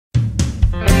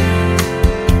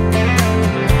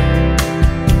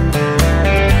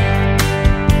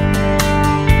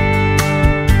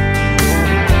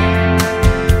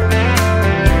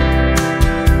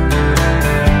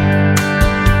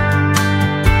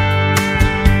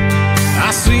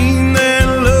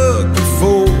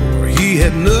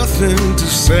nothing to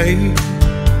say.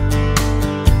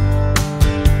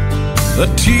 A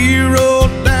tear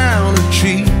rolled down her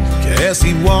cheek as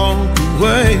he walked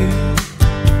away.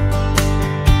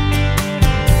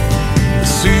 The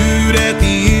suit at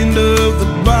the end of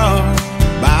the bar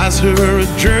buys her a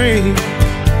drink.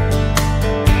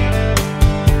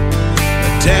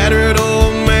 A tattered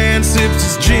old man sips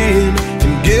his gin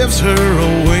and gives her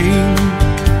a wink.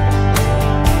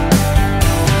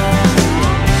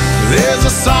 There's a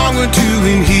song or two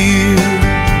in here,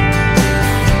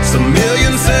 some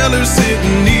million sellers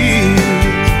sitting near.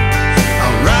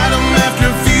 I'll write them after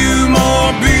a few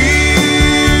more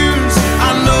beers.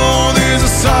 I know there's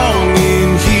a song in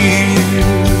here.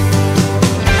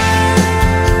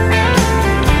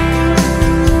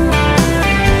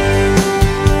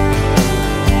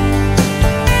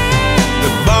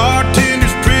 The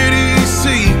bartender's pretty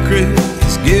secret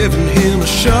is giving him a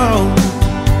show.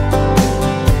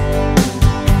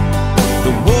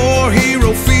 The war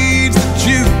hero feeds the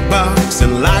jukebox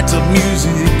and lights up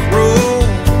Music Row.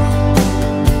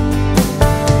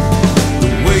 The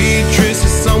waitress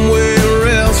is somewhere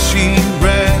else she'd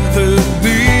rather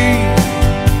be,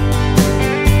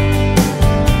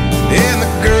 and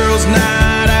the girls'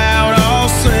 night out all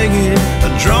singing a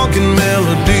drunken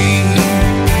melody.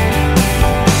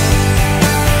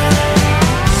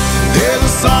 There's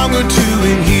a song or two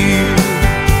in here,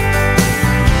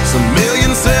 some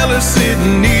million sellers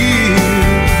sitting near.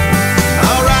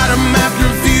 I'll write them after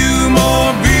a few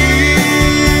more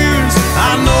beers.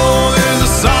 I know there's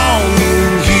a song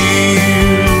in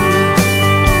here.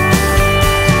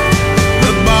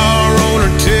 The bar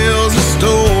owner tells the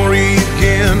story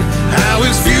again, how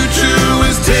his future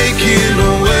was taken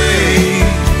away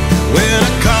when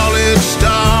a college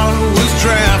star was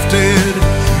drafted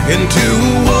into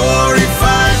a war he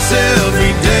fights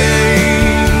every day.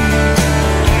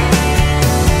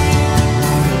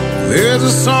 There's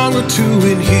a song or two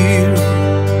in here,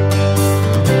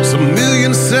 some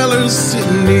million sellers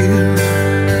sitting near.